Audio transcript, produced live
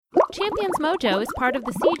Champions Mojo is part of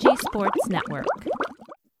the CG Sports Network.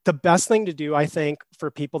 The best thing to do, I think, for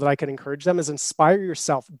people that I can encourage them is inspire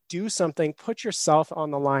yourself. Do something, put yourself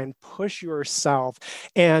on the line, push yourself.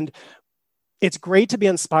 And it's great to be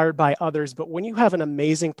inspired by others, but when you have an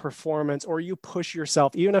amazing performance or you push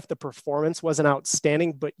yourself, even if the performance wasn't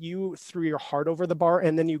outstanding, but you threw your heart over the bar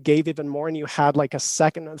and then you gave even more and you had like a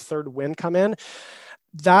second and third win come in,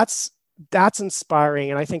 that's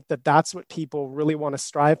inspiring. And I think that that's what people really want to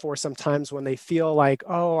strive for sometimes when they feel like,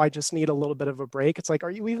 oh, I just need a little bit of a break. It's like,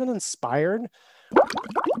 are you even inspired?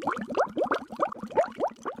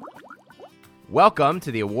 Welcome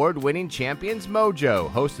to the award-winning Champions Mojo,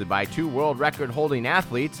 hosted by two world record-holding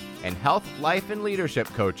athletes and health, life, and leadership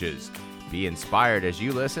coaches. Be inspired as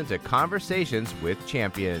you listen to Conversations with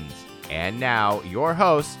Champions. And now, your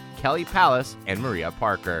hosts, Kelly Palace and Maria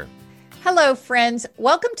Parker. Hello, friends.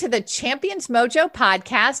 Welcome to the Champions Mojo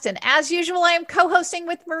podcast. And as usual, I am co-hosting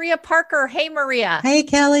with Maria Parker. Hey, Maria. Hey,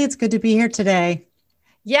 Kelly. It's good to be here today.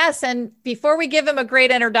 Yes. And before we give him a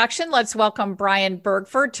great introduction, let's welcome Brian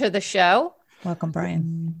Bergford to the show. Welcome,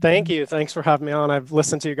 Brian. Thank you. Thanks for having me on. I've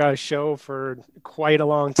listened to you guys' show for quite a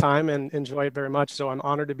long time and enjoy it very much. So I'm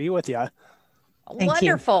honored to be with you.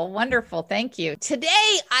 Wonderful. Thank you.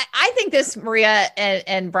 Today, I think this, Maria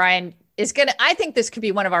and Brian, I think this could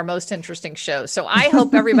be one of our most interesting shows. So I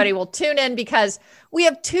hope everybody will tune in because we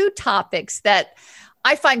have two topics that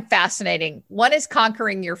I find fascinating. One is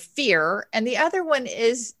conquering your fear, and the other one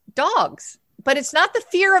is dogs. But it's not the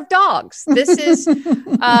fear of dogs. This is,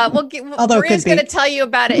 Maria's going to tell you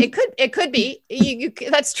about it. It could be.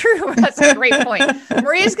 That's true. That's a great point.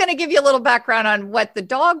 Maria's going to give you a little background on what the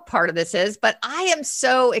dog part of this is. But I am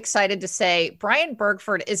so excited to say Brian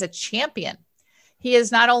Bergford is a champion. He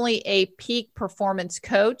is not only a peak performance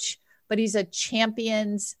coach, but he's a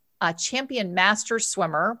champion master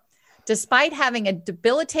swimmer. Despite having a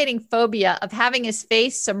debilitating phobia of having his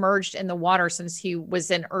face submerged in the water since he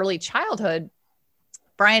was in early childhood,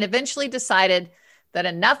 Brian eventually decided that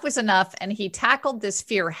enough was enough, and he tackled this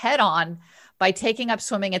fear head on by taking up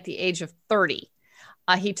swimming at the age of 30.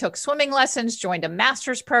 He took swimming lessons, joined a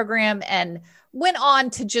master's program, and went on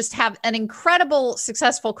to just have an incredible,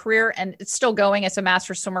 successful career, and it's still going as a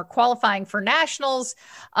master swimmer, qualifying for nationals,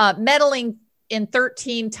 medaling in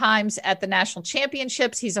 13 times at the national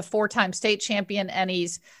championships. He's a 4-time state champion, and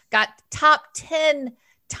he's got top 10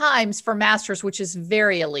 times for masters, which is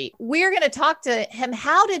very elite. We're going to talk to him.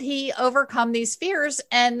 How did he overcome these fears?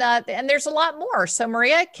 And there's a lot more. So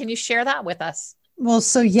Maria, can you share that with us? Well,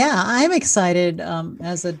 I'm excited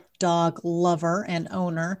as a dog lover and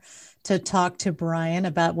owner to talk to Brian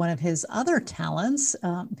about one of his other talents,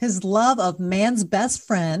 his love of man's best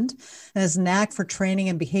friend, and his knack for training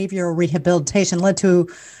and behavioral rehabilitation led to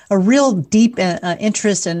a real deep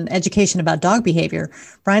interest and education about dog behavior.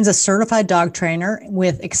 Brian's a certified dog trainer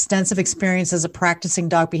with extensive experience as a practicing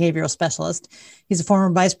dog behavioral specialist. He's a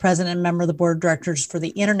former vice president and member of the board of directors for the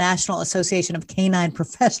International Association of Canine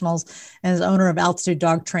Professionals and is owner of Altitude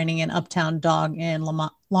Dog Training in Uptown Dog in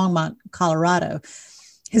Longmont, Colorado.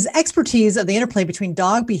 His expertise of the interplay between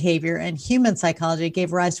dog behavior and human psychology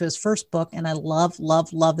gave rise to his first book, and I love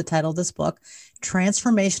the title of this book,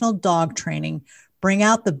 Transformational Dog Training, Bring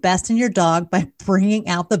Out the Best in Your Dog by Bringing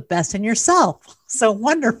Out the Best in Yourself. So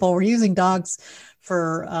wonderful. We're using dogs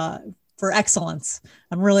for excellence.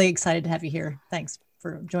 I'm really excited to have you here. Thanks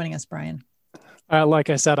for joining us, Brian. Like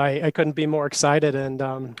I said, I couldn't be more excited, and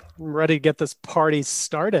I'm ready to get this party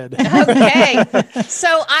started. Okay.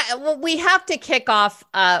 So we have to kick off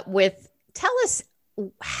with, tell us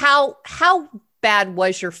how bad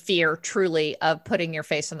was your fear truly of putting your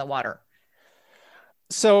face in the water?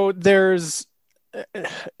 So there's,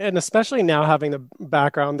 and especially now having the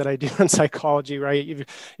background that I do in psychology, right?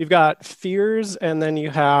 You've got fears, and then you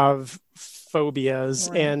have phobias,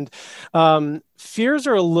 right. And fears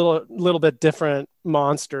are a little bit different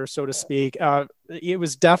monster, so to speak. It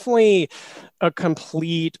was definitely a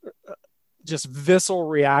complete just visceral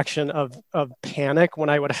reaction of panic when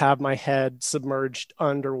I would have my head submerged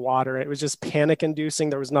underwater. It was just panic inducing.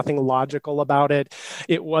 There was nothing logical about it.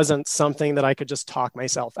 It wasn't something that I could just talk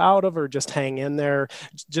myself out of or just hang in there.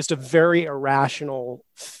 Just a very irrational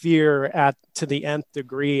fear to the nth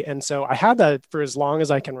degree. And so I had that for as long as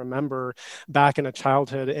I can remember back in a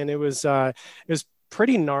childhood. And it was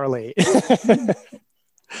pretty gnarly.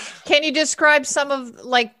 Can you describe some of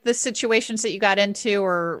like the situations that you got into,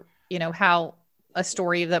 or how a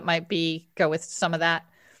story that might go with some of that?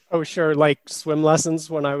 Oh, sure. Like swim lessons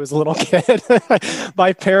when I was a little kid.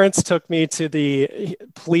 My parents took me to the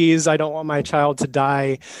please, I don't want my child to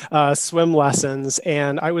die swim lessons.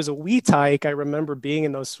 And I was a wee tyke. I remember being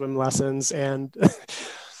in those swim lessons, and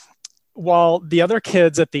while the other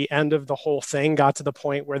kids at the end of the whole thing got to the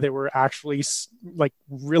point where they were actually like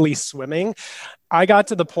really swimming, I got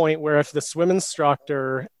to the point where if the swim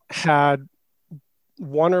instructor had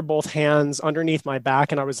one or both hands underneath my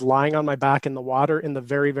back and I was lying on my back in the water in the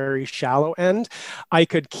very, very shallow end, I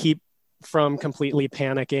could keep from completely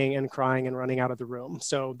panicking and crying and running out of the room.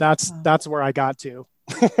 So that's where I got to.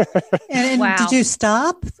 And Wow. did you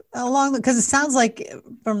stop along? Because it sounds like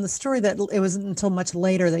from the story that it wasn't until much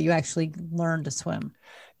later that you actually learned to swim.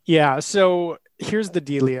 Yeah. So here's the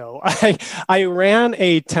dealio. I ran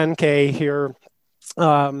a 10K here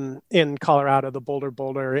in Colorado, the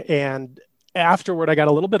Boulder, and afterward, I got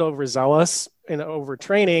a little bit overzealous and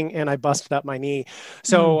overtraining, and I busted up my knee.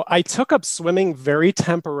 So I took up swimming very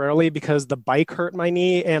temporarily because the bike hurt my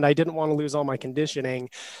knee, and I didn't want to lose all my conditioning.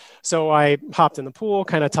 So I hopped in the pool,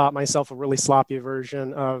 kind of taught myself a really sloppy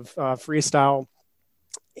version of freestyle.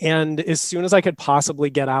 And as soon as I could possibly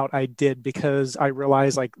get out, I did, because I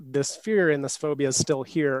realized like this fear and this phobia is still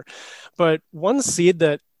here. But one seed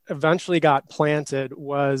that eventually got planted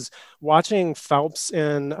was watching Phelps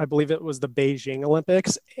in, I believe it was the Beijing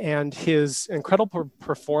Olympics, and his incredible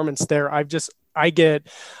performance there. I get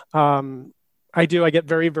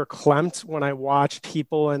very verklempt when I watch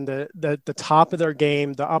people in the top of their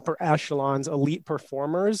game, the upper echelons, elite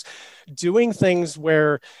performers, doing things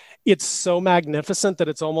where it's so magnificent that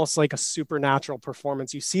it's almost like a supernatural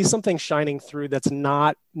performance. You see something shining through that's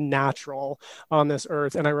not natural on this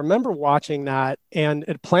earth. And I remember watching that, and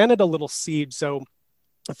it planted a little seed. So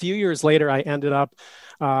a few years later, I ended up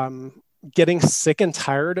getting sick and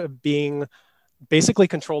tired of being basically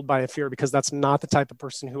controlled by a fear, because that's not the type of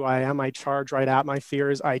person who I am. I charge right at my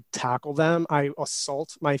fears. I tackle them. I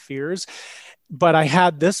assault my fears. But I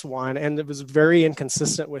had this one, and it was very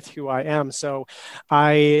inconsistent with who I am. So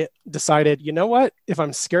I decided, you know what? If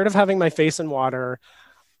I'm scared of having my face in water,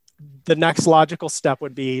 the next logical step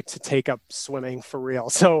would be to take up swimming for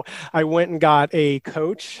real. So I went and got a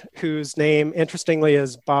coach whose name, interestingly,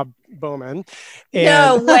 is Bob Bowman.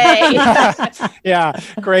 No way. Yeah,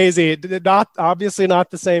 crazy. Obviously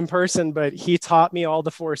not the same person, but he taught me all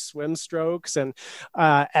the 4 swim strokes. And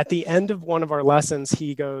at the end of one of our lessons,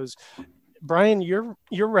 he goes, Brian, you're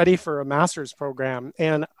ready for a master's program.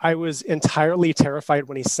 And I was entirely terrified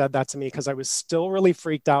when he said that to me, because I was still really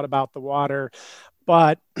freaked out about the water.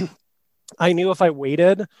 But I knew if I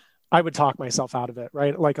waited, I would talk myself out of it,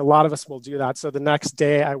 right? Like a lot of us will do that. So the next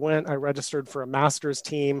day I registered for a master's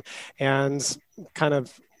team, and kind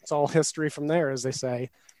of it's all history from there, as they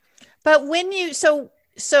say. But when so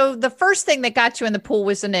the first thing that got you in the pool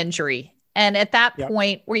was an injury. And at that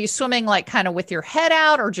point, were you swimming like kind of with your head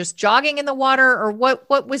out, or just jogging in the water, or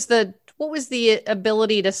what was the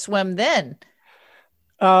ability to swim then?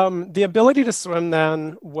 The ability to swim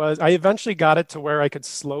then was, I eventually got it to where I could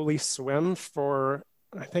slowly swim for,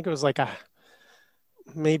 I think it was like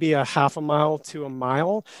maybe a half a mile to a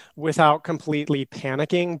mile without completely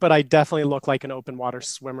panicking. But I definitely looked like an open water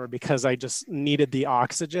swimmer, because I just needed the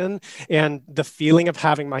oxygen and the feeling of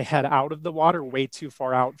having my head out of the water way too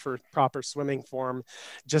far out for proper swimming form,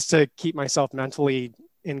 just to keep myself mentally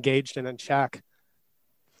engaged and in check.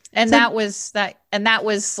 And that was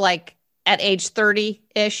like at age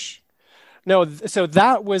 30-ish? No, so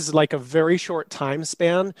that was like a very short time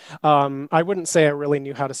span. I wouldn't say I really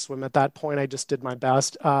knew how to swim at that point. I just did my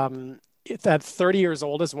best. At 30 years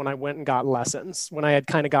old is when I went and got lessons, when I had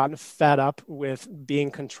kind of gotten fed up with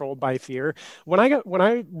being controlled by fear. When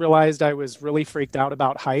I realized I was really freaked out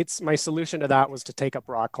about heights, my solution to that was to take up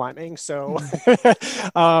rock climbing. So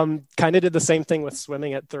kind of did the same thing with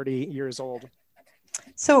swimming at 30 years old.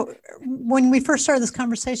 So when we first started this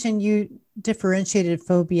conversation, you differentiated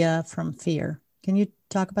phobia from fear. Can you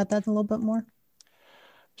talk about that a little bit more?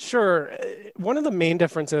 Sure. One of the main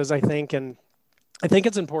differences, I think, and I think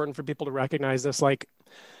it's important for people to recognize this, like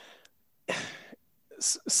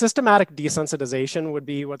systematic desensitization would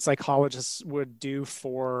be what psychologists would do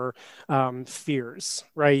for fears,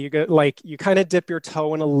 right? You kind of dip your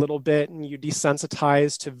toe in a little bit and you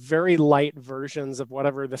desensitize to very light versions of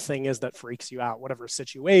whatever the thing is that freaks you out, whatever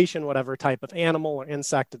situation, whatever type of animal or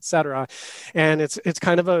insect, etc. And it's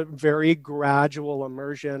kind of a very gradual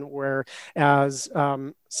immersion, whereas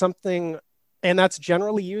something. And that's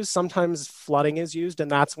generally used. Sometimes flooding is used,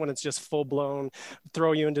 and that's when it's just full blown,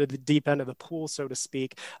 throw you into the deep end of the pool, so to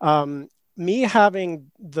speak. Me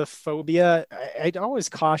having the phobia, I'd always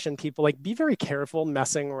caution people, like, be very careful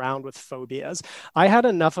messing around with phobias. I had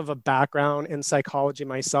enough of a background in psychology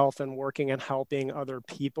myself and working and helping other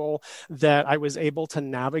people that I was able to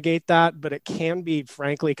navigate that, but it can be,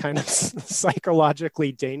 frankly, kind of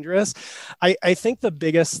psychologically dangerous. I think the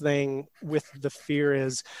biggest thing with the fear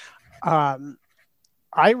is,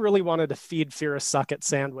 I really wanted to feed fear a suck it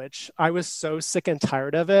sandwich. I was so sick and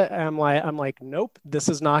tired of it. I'm like, nope, this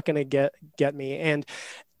is not going to get me. And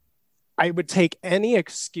I would take any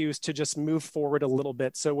excuse to just move forward a little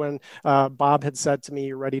bit. So when Bob had said to me,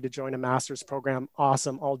 "You're ready to join a master's program,"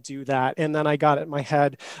 awesome, I'll do that. And then I got it in my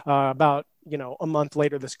head about a month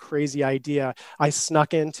later, this crazy idea. I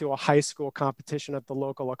snuck into a high school competition at the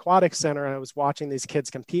local aquatic center, and I was watching these kids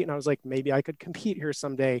compete, and I was like, maybe I could compete here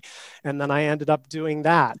someday. And then I ended up doing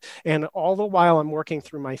that. And all the while I'm working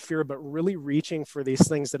through my fear, but really reaching for these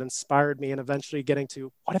things that inspired me, and eventually getting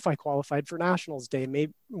to, what if I qualified for Nationals Day?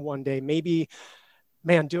 Maybe one day, maybe,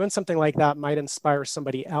 man, doing something like that might inspire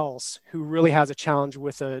somebody else who really has a challenge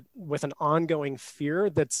with an ongoing fear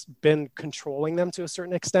that's been controlling them to a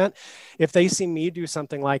certain extent. If they see me do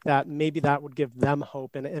something like that, maybe that would give them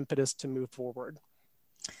hope and impetus to move forward.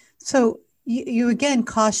 So you again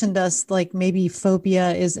cautioned us, like maybe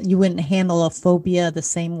phobia is, you wouldn't handle a phobia the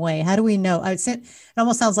same way. How do we know? It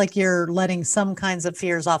almost sounds like you're letting some kinds of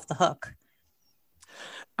fears off the hook.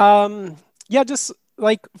 Yeah, just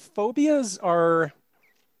like phobias are,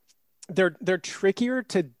 they're trickier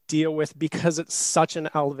to deal with because it's such an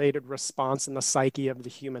elevated response in the psyche of the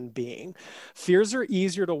human being. Fears are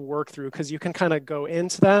easier to work through because you can kind of go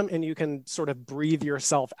into them and you can sort of breathe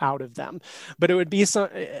yourself out of them. But it would be some,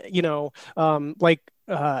 and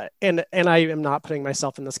I am not putting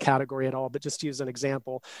myself in this category at all, but just to use an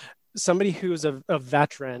example, somebody who's a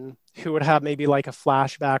veteran who would have maybe like a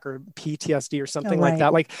flashback or PTSD or something like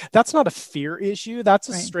that. Like, that's not a fear issue. That's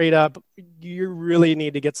a straight up, you really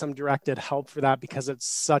need to get some directed help for that because it's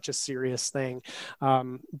such a serious thing.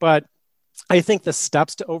 But I think the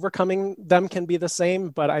steps to overcoming them can be the same,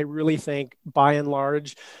 but I really think by and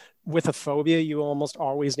large with a phobia, you almost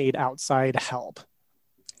always need outside help.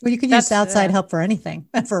 Well, you can use outside help for anything,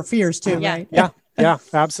 for fears too, right? Yeah,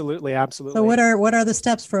 absolutely. Absolutely. So what are the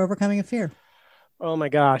steps for overcoming a fear? Oh my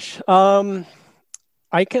gosh.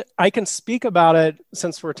 I can speak about it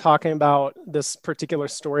since we're talking about this particular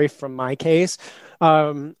story from my case.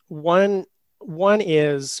 One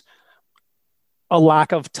is a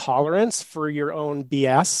lack of tolerance for your own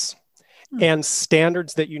BS and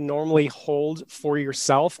standards that you normally hold for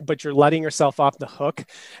yourself, but you're letting yourself off the hook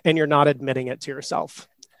and you're not admitting it to yourself.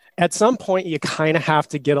 At some point, you kind of have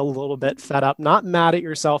to get a little bit fed up, not mad at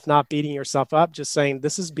yourself, not beating yourself up, just saying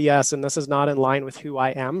this is BS and this is not in line with who I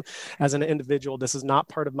am as an individual. This is not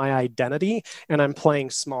part of my identity and I'm playing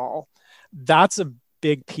small. That's a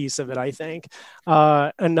big piece of it, I think.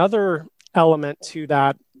 Another element to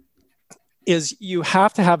that is you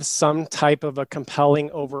have to have some type of a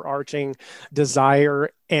compelling, overarching desire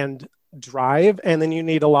and drive, and then you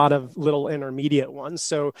need a lot of little intermediate ones.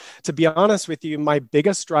 So to be honest with you, my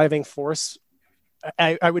biggest driving force,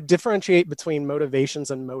 I would differentiate between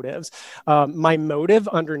motivations and motives. My motive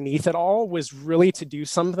underneath it all was really to do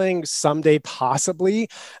something someday possibly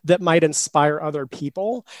that might inspire other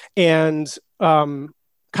people and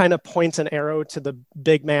kind of point an arrow to the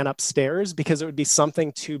big man upstairs, because it would be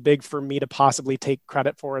something too big for me to possibly take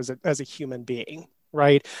credit for as a human being.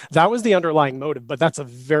 Right. That was the underlying motive, but that's a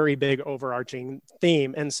very big overarching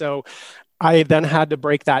theme. And so I then had to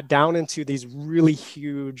break that down into these really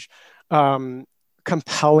huge,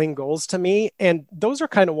 compelling goals to me. And those are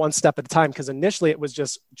kind of one step at a time, because initially it was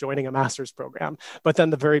just joining a master's program. But then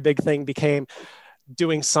the very big thing became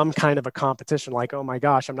doing some kind of a competition, like, oh my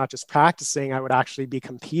gosh, I'm not just practicing, I would actually be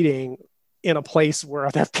competing in a place where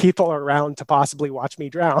other people are around to possibly watch me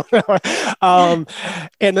drown. And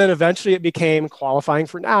then eventually it became qualifying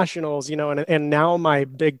for nationals, and now my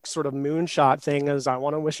big sort of moonshot thing is I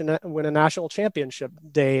want to win a national championship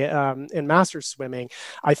day in masters swimming.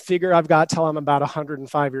 I figure I've got till I'm about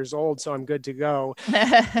 105 years old, so I'm good to go.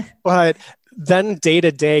 But then day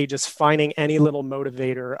to day, just finding any little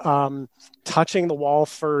motivator, touching the wall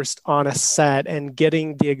first on a set and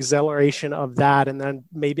getting the exhilaration of that. And then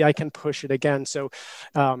maybe I can push it again. So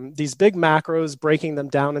these big macros, breaking them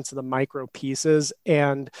down into the micro pieces.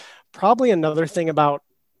 And probably another thing about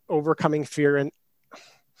overcoming fear, and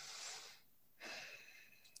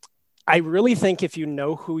I really think if you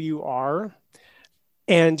know who you are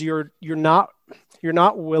and you're not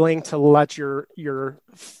willing to let your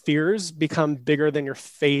fears become bigger than your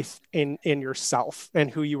faith in yourself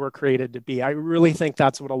and who you were created to be. I really think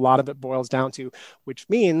that's what a lot of it boils down to, which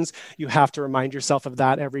means you have to remind yourself of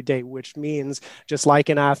that every day, which means just like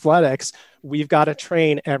in athletics, we've got to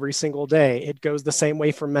train every single day. It goes the same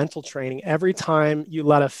way for mental training. Every time you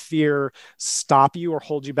let a fear stop you or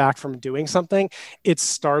hold you back from doing something, it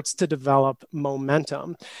starts to develop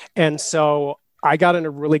momentum. And so I got in a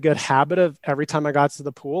really good habit of every time I got to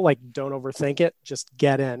the pool, like, don't overthink it. Just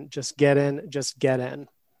get in, just get in, just get in.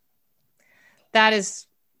 That's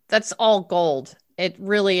all gold. It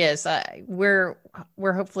really is. We're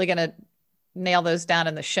hopefully going to nail those down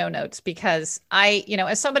in the show notes, because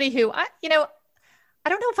as somebody who I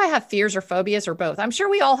don't know if I have fears or phobias or both. I'm sure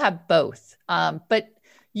we all have both. But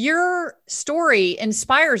your story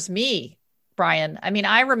inspires me, Brian. I mean,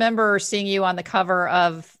 I remember seeing you on the cover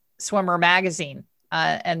of Swimmer magazine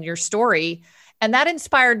and your story, and that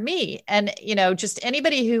inspired me. And, just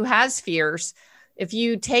anybody who has fears, if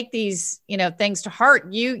you take these, things to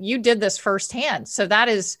heart, you did this firsthand. So that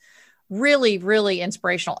is really, really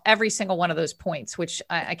inspirational. Every single one of those points, which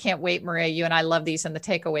I can't wait, Maria, you and I love these and the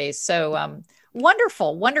takeaways. So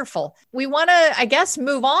wonderful, wonderful. We want to, I guess,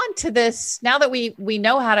 move on to this now that we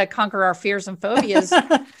know how to conquer our fears and phobias.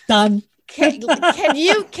 Done. Can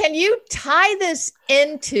you tie this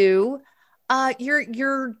into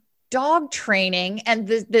your dog training and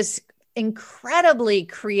this incredibly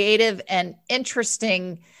creative and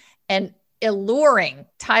interesting and alluring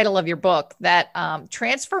title of your book, that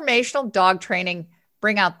transformational dog training,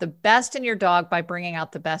 bring out the best in your dog by bringing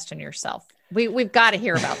out the best in yourself? We've got to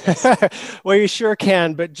hear about this. Well, you sure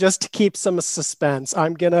can, but just to keep some suspense,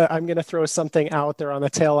 I'm gonna throw something out there on the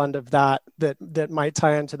tail end of that might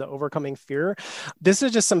tie into the overcoming fear. This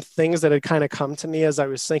is just some things that had kind of come to me as I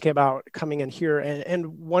was thinking about coming in here,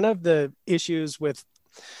 and one of the issues with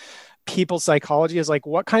people's psychology is like,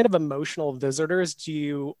 what kind of emotional visitors do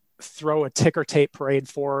you throw a ticker tape parade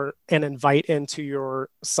for and invite into your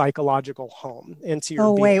psychological home, into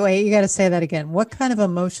your wait, you got to say that again. What kind of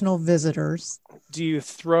emotional visitors do you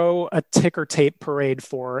throw a ticker tape parade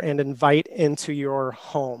for and invite into your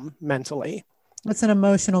home mentally? What's an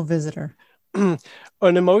emotional visitor? An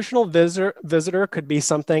emotional visitor could be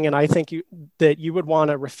something, and I think that you would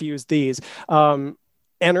want to refuse these.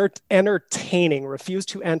 Refuse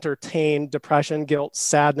to entertain depression, guilt,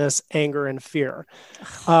 sadness, anger, and fear.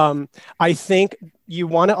 I think you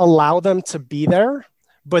want to allow them to be there,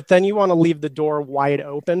 but then you want to leave the door wide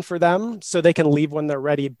open for them so they can leave when they're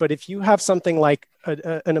ready. But if you have something like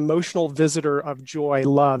an emotional visitor of joy,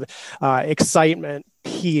 love, excitement,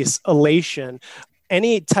 peace, elation,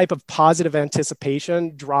 any type of positive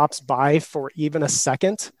anticipation drops by for even a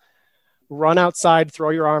second, run outside, throw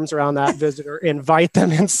your arms around that visitor, invite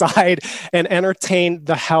them inside, and entertain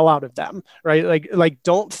the hell out of them, right? Like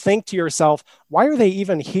don't think to yourself, why are they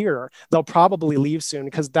even here? They'll probably leave soon,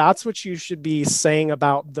 because that's what you should be saying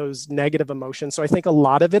about those negative emotions. So I think a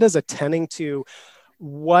lot of it is attending to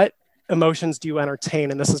what emotions do you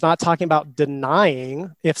entertain? And this is not talking about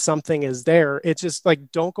denying if something is there. It's just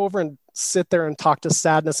like, don't go over and sit there and talk to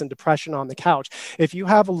sadness and depression on the couch. If you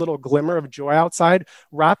have a little glimmer of joy outside,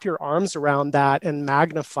 wrap your arms around that and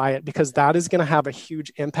magnify it, because that is going to have a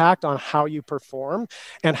huge impact on how you perform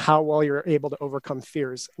and how well you're able to overcome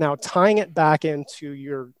fears. Now, tying it back into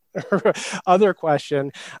your other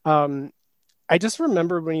question, I just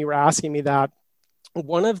remember when you were asking me that,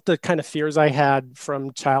 one of the kind of fears I had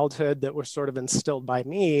from childhood that was sort of instilled by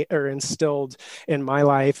me, or instilled in my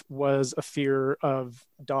life, was a fear of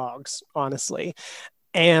dogs, honestly.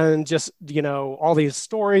 And just, all these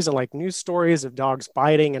stories and like news stories of dogs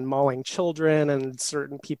biting and mauling children, and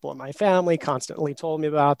certain people in my family constantly told me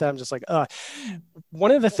about them. Just like,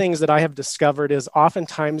 one of the things that I have discovered is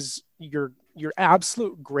oftentimes your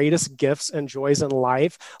absolute greatest gifts and joys in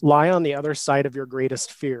life lie on the other side of your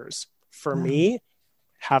greatest fears. For me,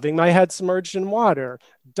 having my head submerged in water,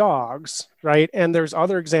 dogs, right? And there's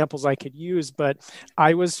other examples I could use, but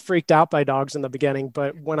I was freaked out by dogs in the beginning.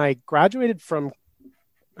 But when I graduated from,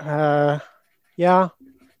 when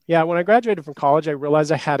I graduated from college, I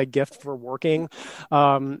realized I had a gift for working,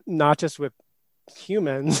 not just with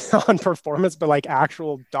humans on performance, but like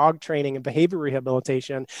actual dog training and behavior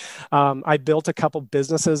rehabilitation. I built a couple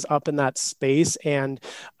businesses up in that space, and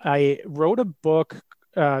I wrote a book,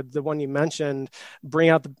 the one you mentioned,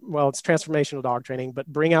 it's transformational dog training, but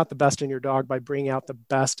bring out the best in your dog by bringing out the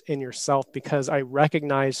best in yourself, because I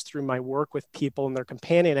recognize through my work with people and their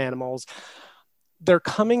companion animals, they're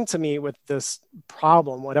coming to me with this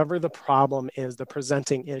problem, whatever the problem is, the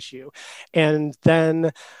presenting issue. And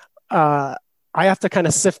then I have to kind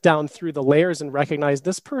of sift down through the layers and recognize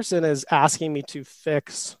this person is asking me to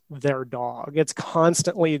fix their dog. It's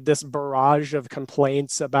constantly this barrage of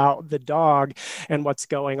complaints about the dog and what's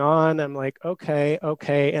going on. I'm like, okay.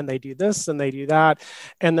 And they do this and they do that.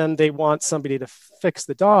 And then they want somebody to fix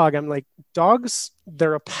the dog. I'm like, dogs,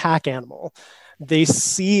 they're a pack animal. They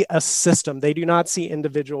see a system. They do not see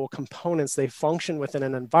individual components. They function within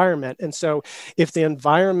an environment. And so if the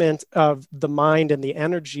environment of the mind and the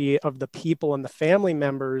energy of the people and the family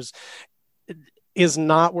members is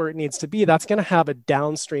not where it needs to be, that's going to have a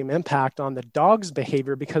downstream impact on the dog's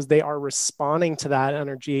behavior because they are responding to that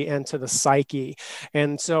energy and to the psyche.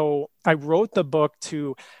 And so I wrote the book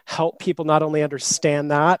to help people not only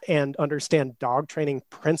understand that and understand dog training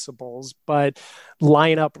principles, but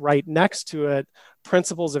line up right next to it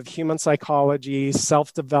principles of human psychology,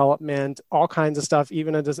 self-development, all kinds of stuff,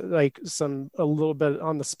 even like a little bit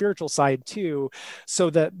on the spiritual side too, so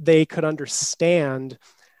that they could understand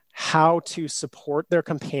how to support their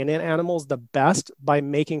companion animals the best by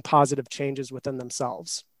making positive changes within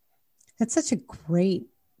themselves. That's such a great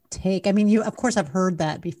take. I mean, of course, I've heard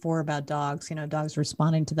that before about dogs, dogs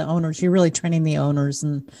responding to the owners. You're really training the owners.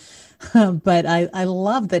 But I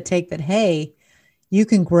love the take that, hey, you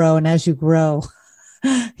can grow. And as you grow,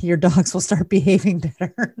 your dogs will start behaving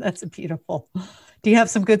better. That's beautiful. Do you have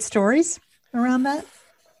some good stories around that?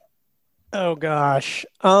 Oh, gosh.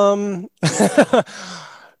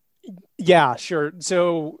 Yeah, sure.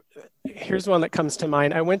 So here's one that comes to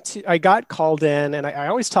mind. I got called in, and I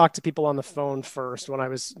always talk to people on the phone first when I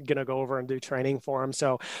was going to go over and do training for them.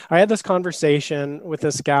 So I had this conversation with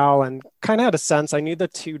this gal and kind of had a sense. I knew the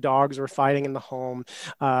two dogs were fighting in the home,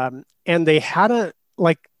 and they had it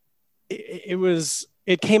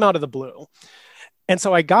came out of the blue. And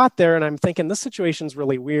so I got there and I'm thinking, this situation's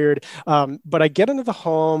really weird. But I get into the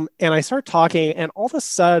home and I start talking, and all of a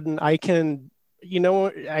sudden I could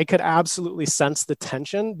absolutely sense the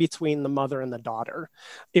tension between the mother and the daughter.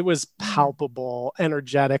 It was palpable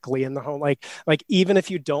energetically in the home. Like even if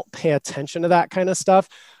you don't pay attention to that kind of stuff,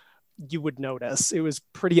 you would notice. It was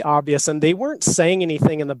pretty obvious. And they weren't saying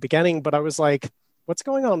anything in the beginning, but I was like, what's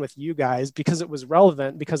going on with you guys? Because it was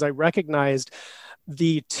relevant, because I recognized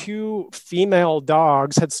the two female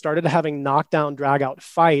dogs had started having knockdown, drag out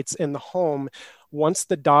fights in the home once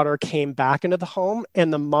the daughter came back into the home,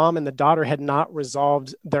 and the mom and the daughter had not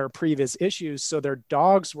resolved their previous issues. So their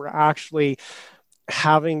dogs were actually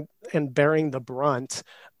having and bearing the brunt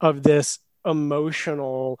of this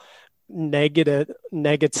emotional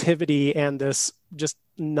negativity and this just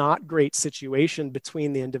not great situation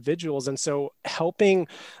between the individuals. And so helping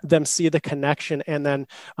them see the connection and then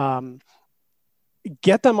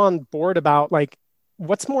get them on board about like,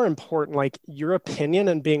 what's more important, like your opinion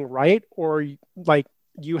and being right, or like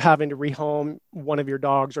you having to rehome one of your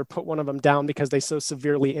dogs or put one of them down because they so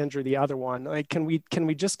severely injure the other one? Like, can we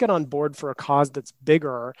just get on board for a cause that's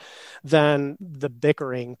bigger than the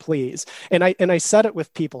bickering, please? And I said it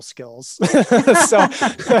with people skills. So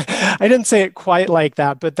I didn't say it quite like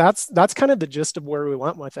that, but that's kind of the gist of where we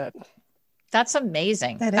went with it. That's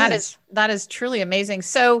amazing. That is truly amazing.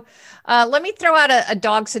 So let me throw out a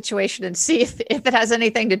dog situation and see if it has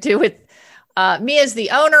anything to do with me as the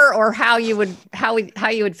owner or how you would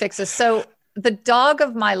fix this. So the dog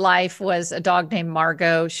of my life was a dog named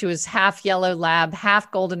Margot. She was half yellow lab,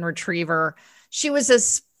 half golden retriever. She was a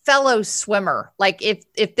fellow swimmer. Like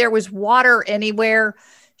if there was water anywhere,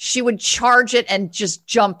 she would charge it and just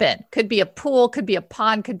jump in. Could be a pool, could be a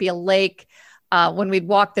pond, could be a lake. When we'd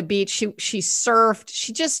walk the beach, she surfed.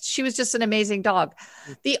 She was just an amazing dog.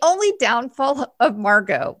 The only downfall of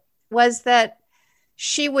Margot was that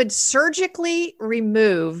she would surgically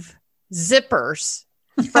remove zippers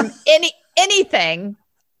from anything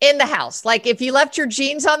in the house. Like if you left your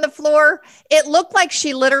jeans on the floor, it looked like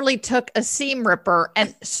she literally took a seam ripper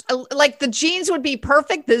and like the jeans would be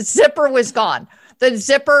perfect. The zipper was gone. The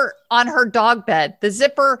zipper on her dog bed, the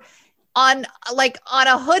zipper on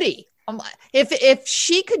a hoodie. If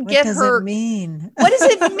she could get her, what does it mean? What does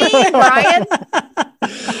it mean, Brian?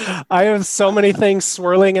 I have so many things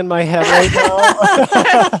swirling in my head right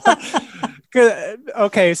now.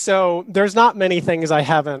 Okay, so there's not many things I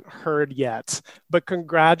haven't heard yet, but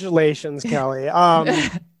congratulations, Kelly.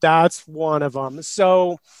 That's one of them.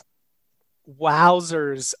 So,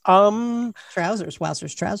 wowzers. Trousers.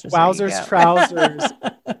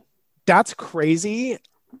 That's crazy.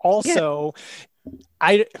 Also,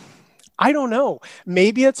 I don't know.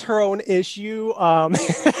 Maybe it's her own issue. And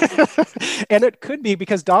it could be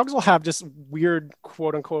because dogs will have just weird,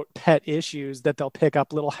 quote unquote, pet issues that they'll pick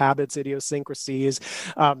up, little habits, idiosyncrasies,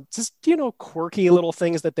 just, quirky little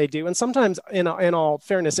things that they do. And sometimes in all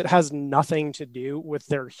fairness, it has nothing to do with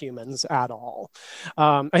their humans at all.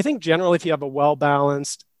 I think generally if you have a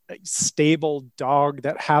well-balanced stable dog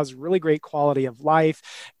that has really great quality of life.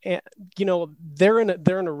 And, they're in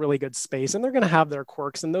a really good space, and they're going to have their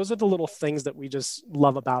quirks. And those are the little things that we just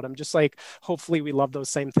love about them. Just like, hopefully we love those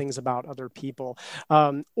same things about other people.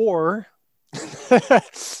 Or I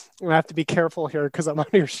have to be careful here because I'm on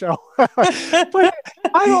your show. But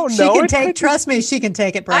I don't know. Trust me, she can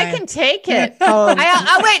take it, Brian. I can take it. Wait,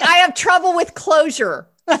 I have trouble with closure.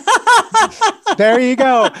 There you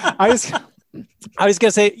go. I was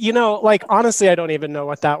gonna say, honestly, I don't even know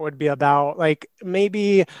what that would be about. Like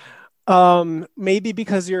maybe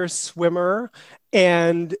because you're a swimmer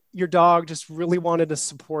and your dog just really wanted to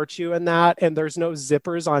support you in that, and there's no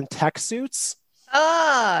zippers on tech suits.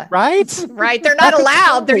 Right. They're not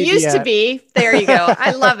allowed. There used to be. There you go.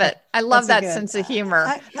 I love it. I love that sense of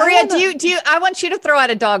humor. Maria, I want you to throw out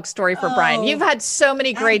a dog story for Brian. You've had so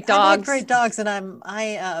many great dogs. I've had great dogs, and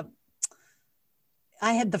I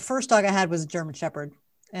had the first dog I had was a German Shepherd,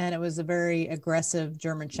 and it was a very aggressive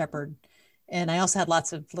German Shepherd. And I also had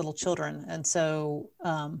lots of little children, and so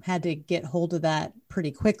had to get hold of that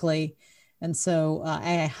pretty quickly. And so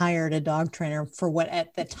I hired a dog trainer for what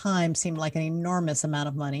at the time seemed like an enormous amount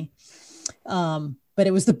of money. But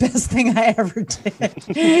it was the best thing I ever did.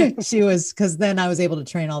 Because then I was able to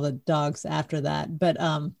train all the dogs after that. But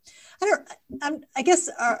I guess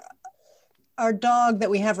our dog that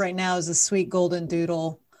we have right now is a sweet golden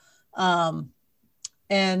doodle. And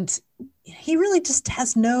he really just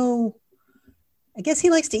has I guess he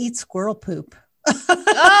likes to eat squirrel poop.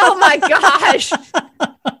 Oh my gosh.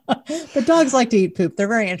 The dogs like to eat poop. They're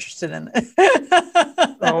very interested in it.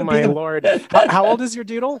 Oh my Lord. How old is your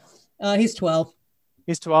doodle? He's 12.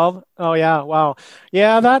 He's 12. Oh yeah. Wow.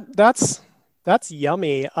 Yeah. That's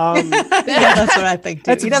yummy. That's what I think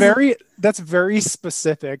too. That's very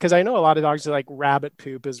specific, because I know a lot of dogs are like rabbit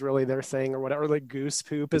poop is really their thing or whatever. Like goose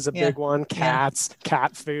poop is a big one. Cats,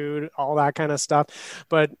 cat food, all that kind of stuff.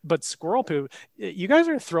 But squirrel poop, you guys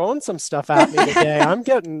are throwing some stuff at me today. I'm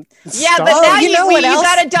getting but now you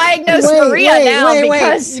got to diagnose Maria now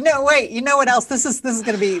because you know what else? This is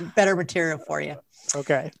going to be better material for you.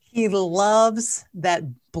 Okay. He loves that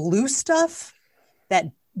blue stuff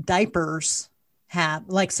that diapers have.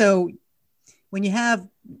 Like, so when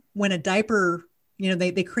a diaper,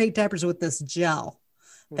 they create diapers with this gel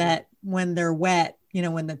that when they're wet,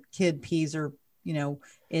 when the kid pees or,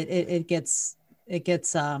 it gets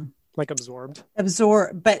like absorbed.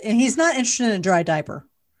 But and he's not interested in a dry diaper.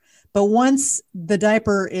 But once the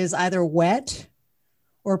diaper is either wet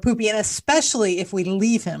or poopy, and especially if we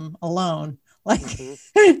leave him alone, like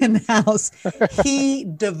in the house, he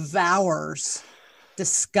devours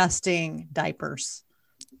disgusting diapers.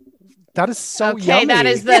 That is so okay. Yummy. That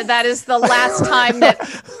is the last time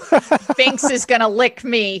that Binks is going to lick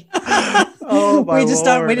me. Oh my we just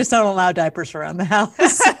don't allow diapers around the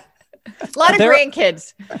house. A lot of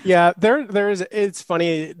grandkids. Yeah, there's. It's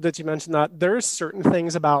funny that you mentioned that. There's certain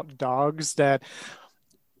things about dogs that,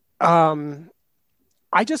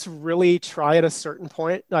 I just really try at a certain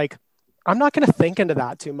point, like, I'm not going to think into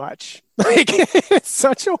that too much. Like, it's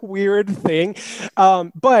such a weird thing.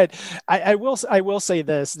 But I will say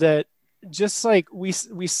this, that just like we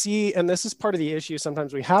see, and this is part of the issue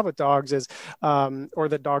sometimes we have with dogs is, or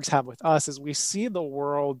that dogs have with us, is we see the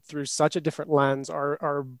world through such a different lens.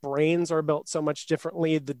 Our brains are built so much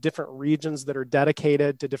differently. The different regions that are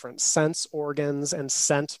dedicated to different sense organs and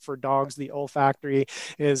scent for dogs, the olfactory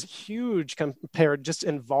is huge compared just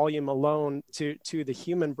in volume alone to the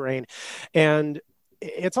human brain. And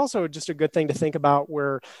it's also just a good thing to think about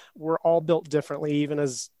where we're all built differently, even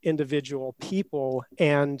as individual people.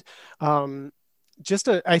 And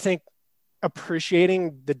I think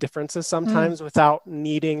appreciating the differences sometimes without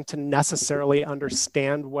needing to necessarily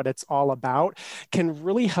understand what it's all about can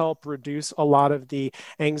really help reduce a lot of the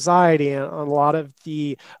anxiety and a lot of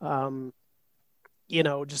the,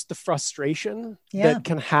 just the frustration that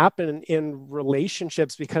can happen in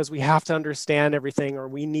relationships because we have to understand everything or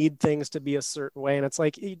we need things to be a certain way. And it's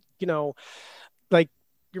like, like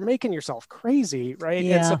you're making yourself crazy, right?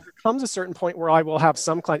 Yeah. And so there comes a certain point where I will have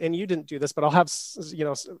some client, and you didn't do this, but I'll have,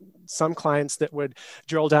 some clients that would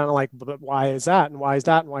drill down and like, but why is that? And why is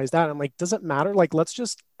that? And why is that? And I'm like, does it matter? Like, let's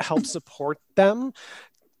just help support them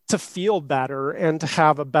to feel better and to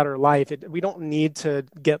have a better life. We don't need to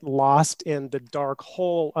get lost in the dark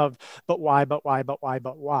hole of, but why.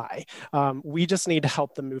 We just need to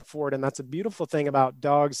help them move forward. And that's a beautiful thing about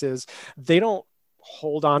dogs is they don't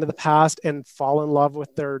hold on to the past and fall in love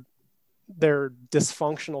with their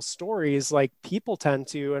dysfunctional stories like people tend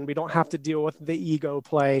to, and we don't have to deal with the ego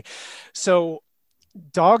play. So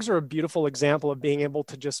dogs are a beautiful example of being able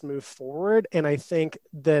to just move forward. And I think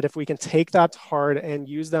that if we can take that to heart and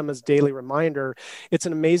use them as daily reminder, it's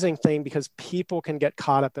an amazing thing, because people can get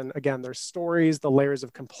caught up in, again, their stories, the layers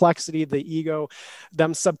of complexity, the ego,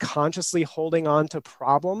 them subconsciously holding on to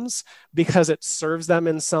problems because it serves them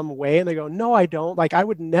in some way. And they go, no, I don't. Like, I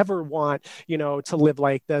would never want, to live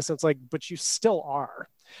like this. It's like, but you still are.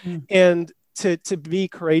 And to be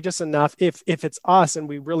courageous enough, if it's us and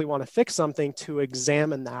we really want to fix something, to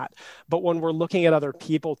examine that. But when we're looking at other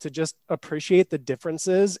people, to just appreciate the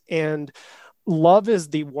differences. And love is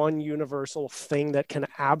the one universal thing that can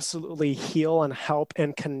absolutely heal and help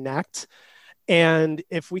and connect. And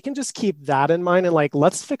if we can just keep that in mind and like,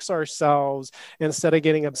 let's fix ourselves instead of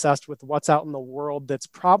getting obsessed with what's out in the world, that's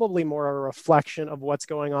probably more a reflection of what's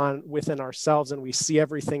going on within ourselves, and we see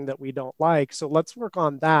everything that we don't like. So let's work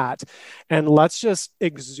on that, and let's just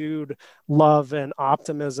exude love and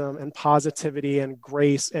optimism and positivity and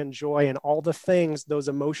grace and joy and all the things, those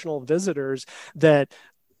emotional visitors that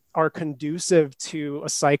are conducive to a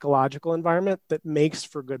psychological environment that makes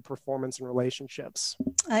for good performance in relationships.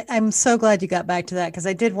 I'm so glad you got back to that, because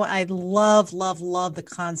I love the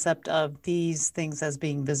concept of these things as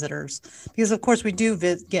being visitors, because of course we do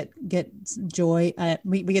get joy.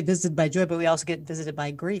 We get visited by joy, but we also get visited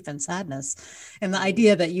by grief and sadness. And the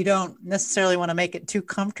idea that you don't necessarily want to make it too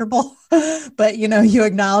comfortable, but you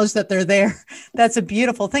acknowledge that they're there. That's a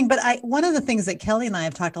beautiful thing. But one of the things that Kelly and I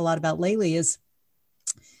have talked a lot about lately is,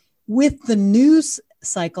 with the news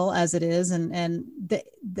cycle as it is,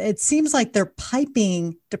 it seems like they're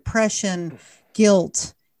piping depression,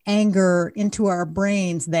 guilt, anger into our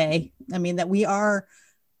brains. That we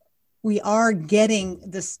are getting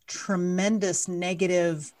this tremendous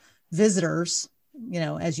negative visitors,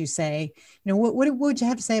 as you say. What would you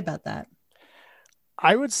have to say about that?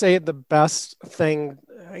 I would say the best thing,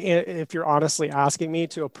 if you're honestly asking me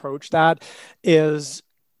to approach that, is,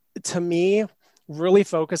 to me, really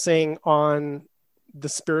focusing on the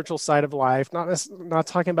spiritual side of life, not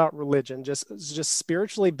talking about religion, just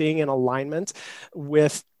spiritually being in alignment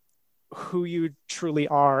with who you truly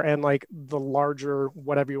are, and like the larger,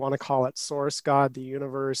 whatever you want to call it, source, God, the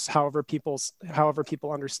universe, however people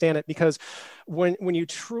understand it. Because when you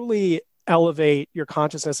truly elevate your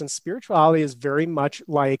consciousness, and spirituality is very much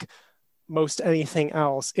like most anything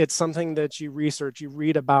else, it's something that you research, you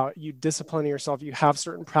read about, you discipline yourself, you have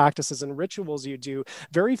certain practices and rituals you do.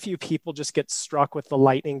 Very few people just get struck with the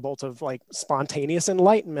lightning bolt of like spontaneous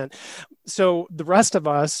enlightenment. So the rest of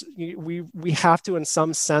us, we have to, in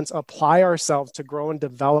some sense, apply ourselves to grow and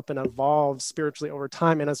develop and evolve spiritually over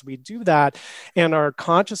time. And as we do that, and our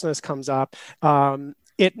consciousness comes up,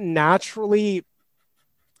 it naturally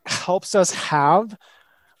helps us have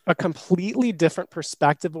a completely different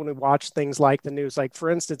perspective when we watch things like the news. Like, for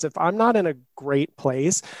instance, if I'm not in a great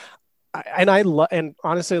place, and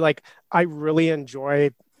honestly, like, I really enjoy,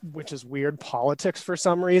 which is weird, politics for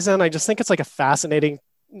some reason. I just think it's like a fascinating,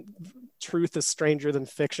 truth is stranger than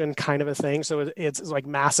fiction kind of a thing. So it's like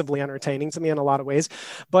massively entertaining to me in a lot of ways.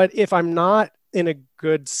 But if I'm not in a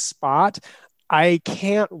good spot, I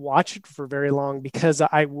can't watch it for very long, because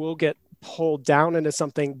I will get pulled down into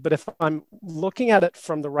something. But if I'm looking at it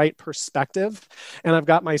from the right perspective, and I've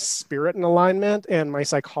got my spirit in alignment and my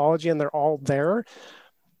psychology, and they're all there,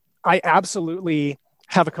 I absolutely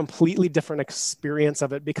have a completely different experience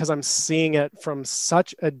of it, because I'm seeing it from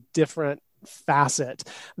such a different facet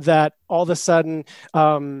that all of a sudden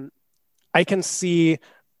I can see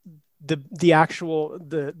the actual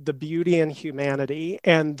beauty in humanity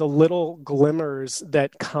and the little glimmers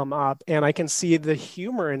that come up, and I can see the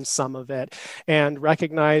humor in some of it, and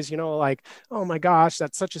recognize, like, oh my gosh,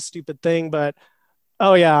 that's such a stupid thing, but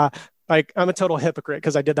oh yeah, like, I'm a total hypocrite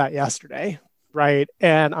because I did that yesterday, right?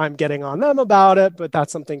 And I'm getting on them about it, but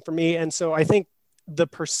that's something for me. And so I think the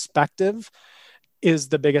perspective is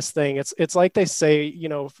the biggest thing. It's like they say,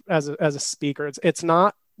 as a speaker, it's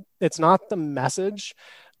not the message,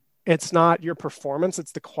 it's not your performance,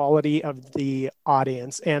 it's the quality of the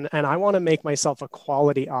audience. And I want to make myself a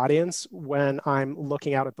quality audience when I'm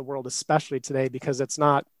looking out at the world, especially today, because it's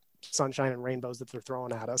not sunshine and rainbows that they're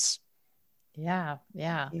throwing at us. Yeah.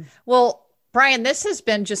 Well, Brian, this has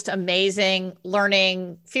been just amazing,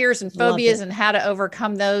 learning fears and phobias and how to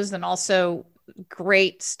overcome those, and also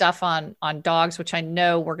great stuff on dogs, which I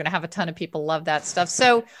know we're going to have a ton of people love that stuff.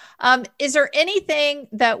 So is there anything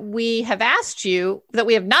that we have asked you that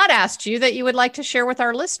we have not asked you that you would like to share with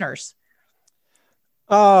our listeners?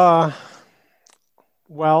 Well,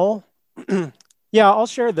 Yeah, I'll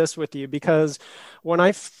share this with you because when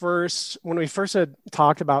we first had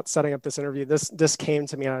talked about setting up this interview, this came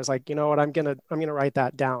to me and I was like, you know what, I'm gonna write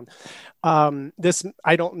that down. This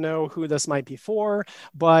I don't know who this might be for,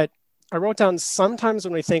 but I wrote down sometimes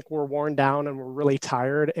when we think we're worn down and we're really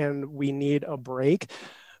tired and we need a break,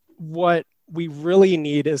 what we really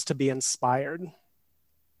need is to be inspired.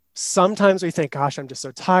 Sometimes we think, gosh, I'm just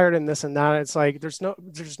so tired and this and that. It's like there's no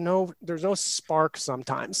spark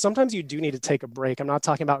sometimes. Sometimes you do need to take a break. I'm not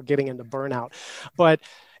talking about getting into burnout, but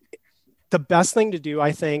the best thing to do,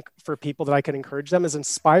 I think, for people that I can encourage them is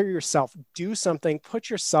inspire yourself. Do something, put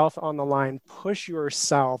yourself on the line, push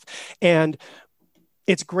yourself. And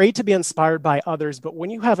it's great to be inspired by others, but when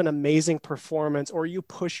you have an amazing performance or you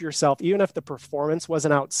push yourself, even if the performance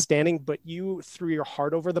wasn't outstanding, but you threw your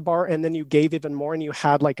heart over the bar and then you gave even more and you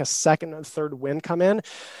had like a second and third win come in,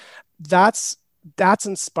 that's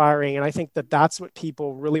inspiring. And I think that's what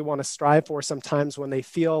people really want to strive for sometimes when they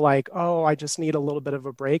feel like, oh, I just need a little bit of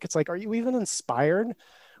a break. It's like, are you even inspired?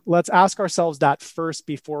 Let's ask ourselves that first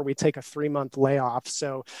before we take a 3-month layoff.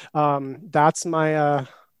 So that's my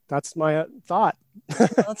thought.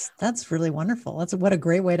 Well, that's really wonderful. What a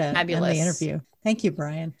great way to end the interview. Thank you,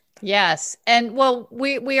 Brian. Yes. And well,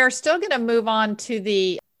 we are still going to move on to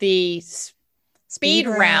the speed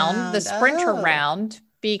round, the sprinter round,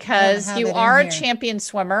 because you are a champion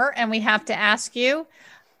swimmer and we have to ask you,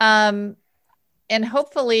 and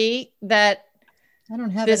hopefully that I don't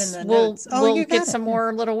have this it in the will notes. Oh, we'll get some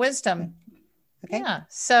more little wisdom. Okay. Yeah.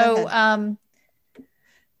 So,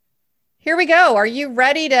 here we go. Are you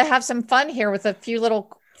ready to have some fun here with a few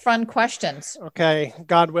little fun questions? Okay.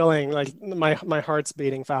 God willing, like my heart's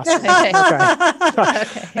beating faster. Okay.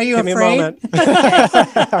 Okay. Are you Give me a afraid? moment.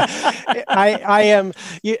 I am,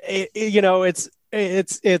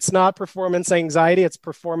 it's not performance anxiety, it's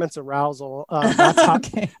performance arousal.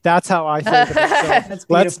 That's how I think of it. So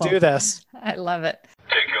let's do this. I love it.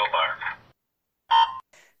 Take your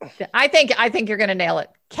mark. I think you're going to nail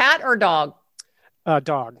it. Cat or dog?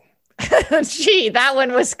 Dog. Gee, that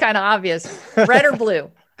one was kind of obvious. Red or blue?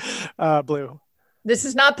 Blue. This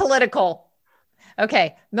is not political.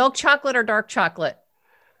 Okay. Milk chocolate or dark chocolate?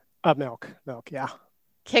 Milk, yeah.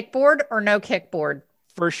 Kickboard or no kickboard?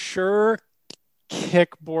 For sure,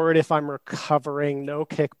 kickboard if I'm recovering, no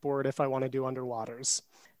kickboard if I want to do underwaters.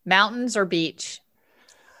 Mountains or beach?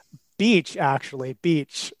 Beach, actually,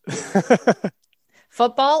 beach.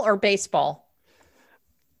 Football or baseball?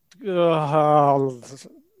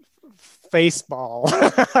 Baseball.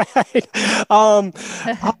 I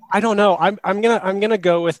don't know. I'm gonna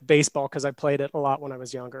go with baseball because I played it a lot when I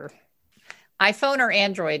was younger. iPhone or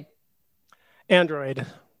Android? Android.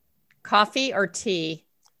 Coffee or tea?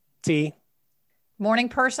 Tea. Morning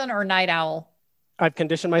person or night owl? I've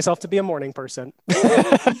conditioned myself to be a morning person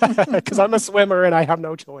because I'm a swimmer and I have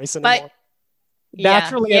no choice anymore.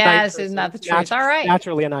 Naturally, isn't that the truth? All right.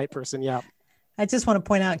 Naturally a night person. Yeah. I just want to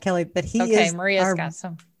point out, Kelly, that Maria's got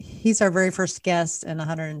some. He's our very first guest in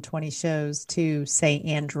 120 shows to say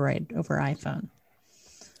Android over iPhone.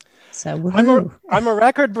 So I'm a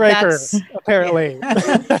record breaker, apparently.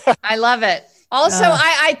 I love it. Also,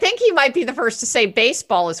 I think he might be the first to say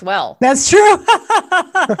baseball as well. That's true.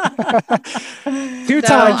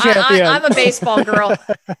 Two-time champion. I'm a baseball girl.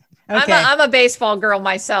 Okay. I'm a baseball girl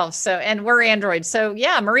myself. So, and we're Android. So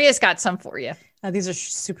yeah, Maria's got some for you. These are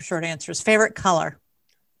super short answers. Favorite color?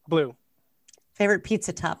 Blue. Favorite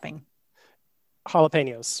pizza topping?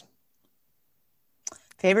 Jalapenos.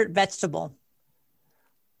 Favorite vegetable?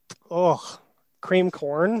 Oh, cream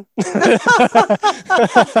corn. That's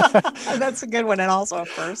a good one. And also a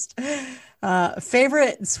first.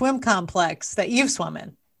 Favorite swim complex that you've swum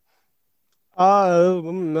in? I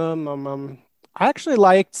actually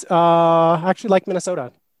liked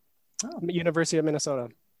Minnesota. University of Minnesota.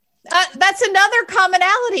 That's another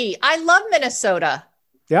commonality. I love Minnesota.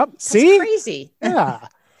 Yep. That's See? crazy. Yeah.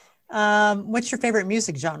 What's your favorite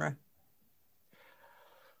music genre?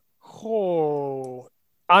 Oh,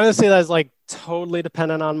 honestly, that's like totally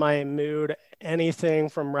dependent on my mood. Anything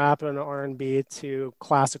from rap and R&B to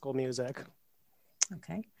classical music.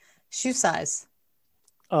 Okay. Shoe size?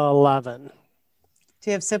 11. Do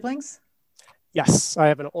you have siblings? Yes, I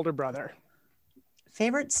have an older brother.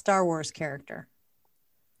 Favorite Star Wars character?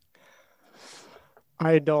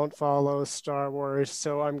 I don't follow Star Wars,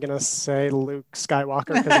 so I'm going to say Luke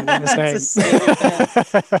Skywalker because I know his name.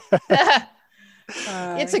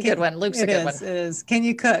 It's a good one. Luke's a good one. It is. Can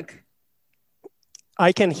you cook?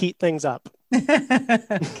 I can heat things up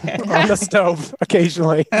Okay. on the stove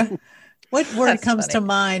occasionally. What word That's comes funny. to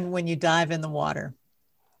mind when you dive in the water?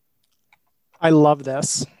 I love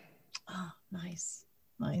this. Oh, nice.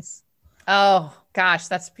 Nice. Oh gosh,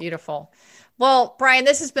 that's beautiful. Well, Brian,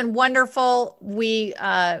 this has been wonderful. We know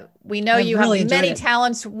I've you really have enjoyed many it.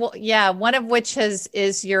 talents. Well, yeah, one of which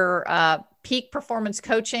is your peak performance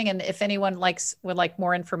coaching. And if anyone would like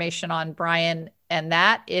more information on Brian and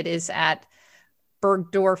that, it is at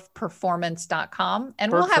bergdorfperformance.com.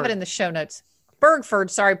 And we'll have it Bergford. in the show notes.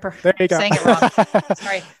 Bergford, sorry for There you go. saying it wrong.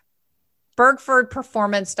 Sorry.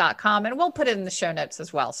 bergfordperformance.com. And we'll put it in the show notes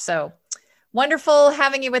as well. So wonderful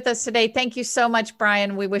having you with us today. Thank you so much,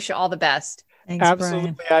 Brian. We wish you all the best. Thanks,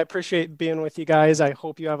 Absolutely. Brian. I appreciate being with you guys. I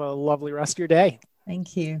hope you have a lovely rest of your day.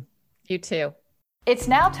 Thank you. You too. It's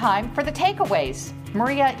now time for the takeaways.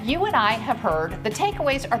 Maria, you and I have heard the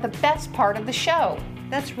takeaways are the best part of the show.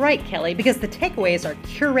 That's right, Kelly, because the takeaways are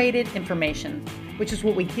curated information, which is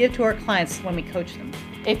what we give to our clients when we coach them.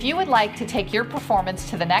 If you would like to take your performance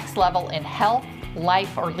to the next level in health,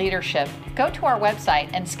 life, or leadership, go to our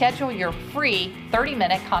website and schedule your free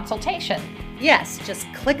 30-minute consultation. Yes, just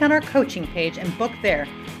click on our coaching page and book there.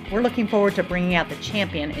 We're looking forward to bringing out the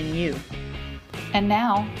champion in you. And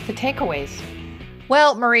now, the takeaways.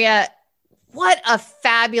 Well, Maria, what a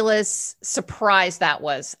fabulous surprise that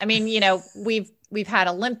was. I mean, we've had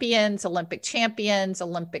Olympians, Olympic champions,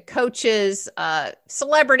 Olympic coaches,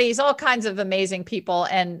 celebrities, all kinds of amazing people.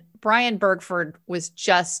 And Brian Bergford was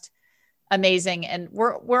just amazing. And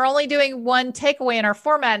we're only doing one takeaway in our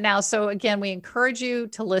format now. So again, we encourage you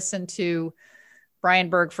to listen to Brian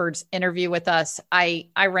Bergford's interview with us. I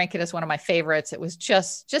rank it as one of my favorites. It was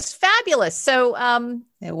just fabulous. So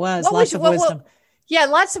it was lots of wisdom. Yeah,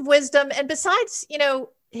 lots of wisdom. And besides,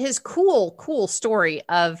 his cool story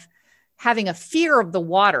of having a fear of the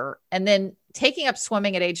water and then taking up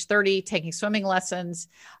swimming at age 30, taking swimming lessons,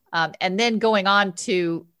 and then going on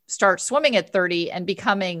to start swimming at 30 and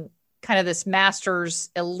becoming kind of this master's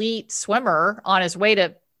elite swimmer on his way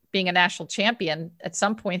to being a national champion at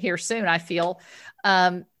some point here soon, I feel.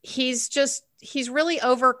 He's really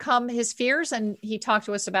overcome his fears, and he talked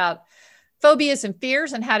to us about phobias and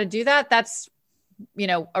fears and how to do that. That's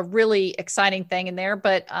a really exciting thing in there.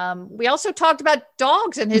 But we also talked about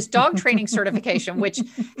dogs and his dog training certification, which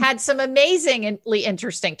had some amazingly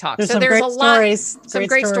interesting talks. There's a lot, some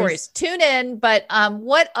great stories. Tune in. But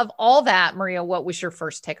what of all that, Maria, what was your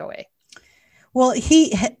first takeaway? Well,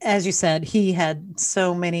 as you said, he had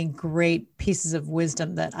so many great pieces of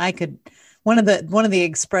wisdom that I could. One of the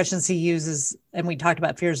expressions he uses, and we talked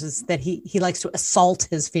about fears, is that he likes to assault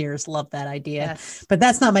his fears. Love that idea. Yes. But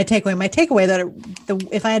that's not my takeaway. My takeaway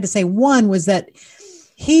if I had to say one, was that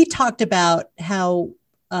he talked about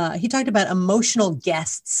emotional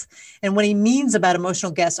guests. And what he means about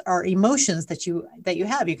emotional guests are emotions that you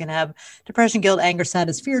have. You can have depression, guilt, anger,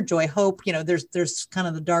 sadness, fear, joy, hope. There's kind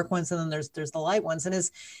of the dark ones, and then there's the light ones. And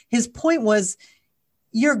his point was,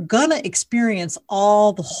 you're going to experience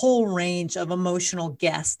the whole range of emotional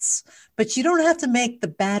guests, but you don't have to make the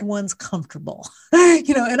bad ones comfortable.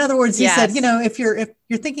 In other words, he said, if you're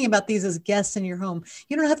thinking about these as guests in your home,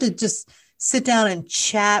 you don't have to just sit down and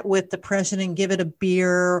chat with depression and give it a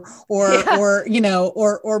beer or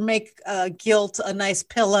make guilt a nice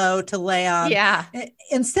pillow to lay on. Yeah.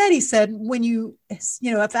 Instead, he said, when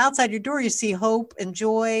if outside your door you see hope and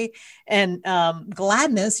joy and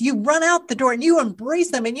gladness, you run out the door and you embrace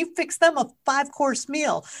them and you fix them a 5-course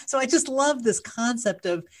meal. So I just love this concept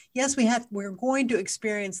of, yes, we're going to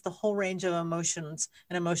experience the whole range of emotions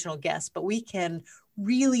and emotional guests, but we can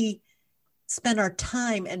really spend our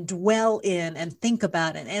time and dwell in and think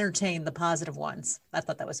about and entertain the positive ones. I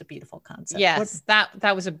thought that was a beautiful concept. Yes,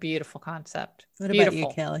 that was a beautiful concept. What beautiful. About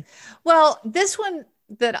you, Kelly? Well, this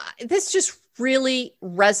just really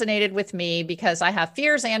resonated with me because I have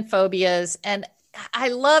fears and phobias, and I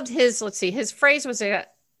loved his phrase was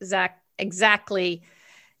exactly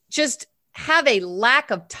just have a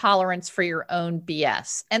lack of tolerance for your own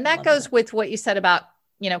BS. And that goes with what you said about,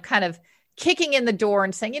 kind of kicking in the door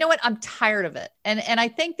and saying, you know what, I'm tired of it. And I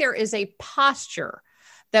think there is a posture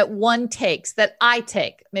that one takes, that I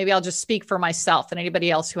take. Maybe I'll just speak for myself and anybody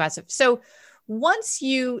else who has it. So once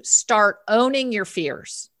you start owning your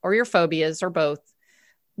fears or your phobias or both,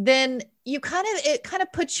 then it kind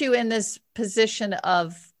of puts you in this position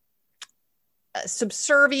of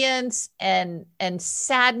subservience and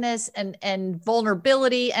sadness and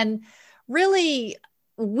vulnerability and really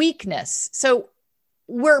weakness. So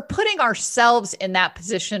we're putting ourselves in that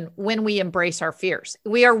position when we embrace our fears.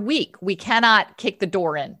 We are weak. We cannot kick the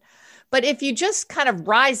door in. But if you just kind of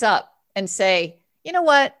rise up and say, you know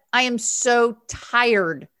what, I am so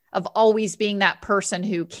tired of always being that person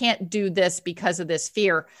who can't do this because of this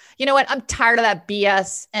fear. You know what? I'm tired of that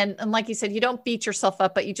BS. And like you said, you don't beat yourself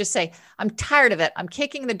up, but you just say, I'm tired of it. I'm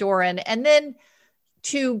kicking the door in. And then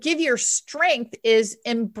to give your strength is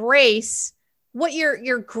embrace what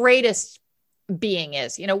your greatest being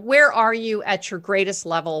is. You know, where are you at your greatest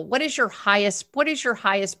level? What is your highest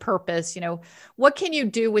purpose? You know, what can you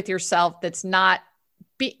do with yourself that's not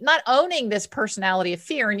owning this personality of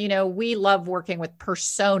fear? And, you know, we love working with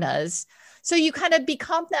personas. So you kind of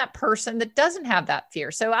become that person that doesn't have that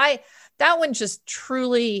fear. So that one just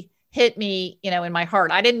truly hit me, you know, in my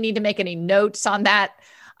heart. I didn't need to make any notes on that.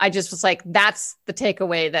 I just was like, that's the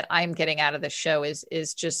takeaway that I'm getting out of this show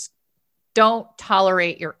is just don't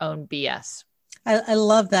tolerate your own BS. I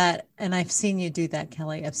love that. And I've seen you do that,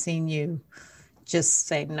 Kelly. I've seen you just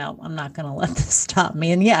say, no, I'm not going to let this stop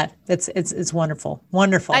me. And yeah, it's wonderful.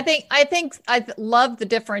 Wonderful. I think I love the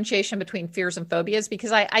differentiation between fears and phobias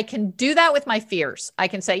because I can do that with my fears. I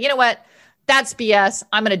can say, you know what, that's BS.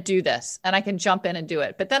 I'm going to do this and I can jump in and do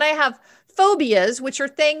it. But then I have phobias, which are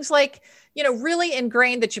things like, you know, really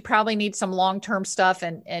ingrained that you probably need some long-term stuff.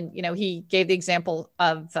 And, you know, he gave the example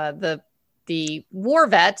of the war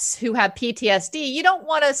vets who have PTSD. You don't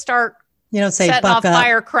want to start, you know, setting off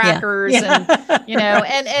firecrackers and, you know,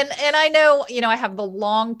 and I know, you know, I have the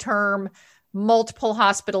long-term multiple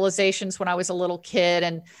hospitalizations when I was a little kid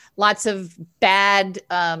and lots of bad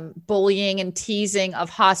bullying and teasing of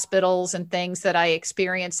hospitals and things that I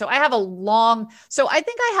experienced. So I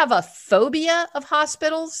think I have a phobia of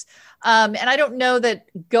hospitals. And I don't know that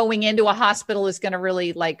going into a hospital is going to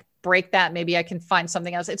really like break that. Maybe I can find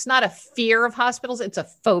something else. It's not a fear of hospitals. It's a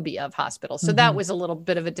phobia of hospitals. So that was a little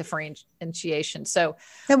bit of a differentiation. So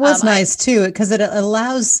it was nice too, because it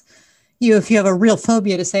allows you, if you have a real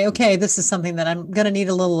phobia, to say, okay, this is something that I'm going to need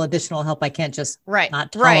a little additional help. I can't just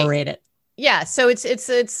not tolerate it. Yeah. So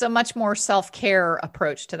it's a much more self-care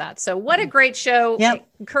approach to that. So what a great show. Yep. I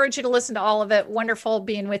encourage you to listen to all of it. Wonderful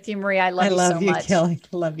being with you, Maria. I love you so much. Kelly.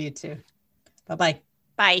 Love you too. Bye-bye.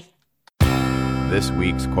 Bye. This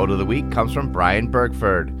week's quote of the week comes from Brian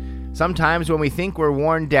Bergford. Sometimes when we think we're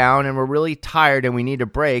worn down and we're really tired and we need a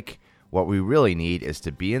break, what we really need is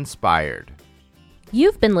to be inspired.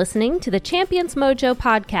 You've been listening to the Champions Mojo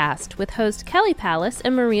podcast with host Kelly Palace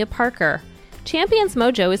and Maria Parker. Champions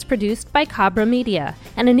Mojo is produced by Cabra Media,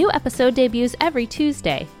 and a new episode debuts every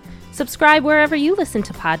Tuesday. Subscribe wherever you listen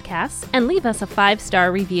to podcasts and leave us a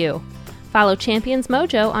 5-star review. Follow Champions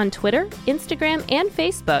Mojo on Twitter, Instagram, and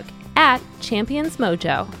Facebook @Champions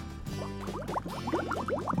Mojo.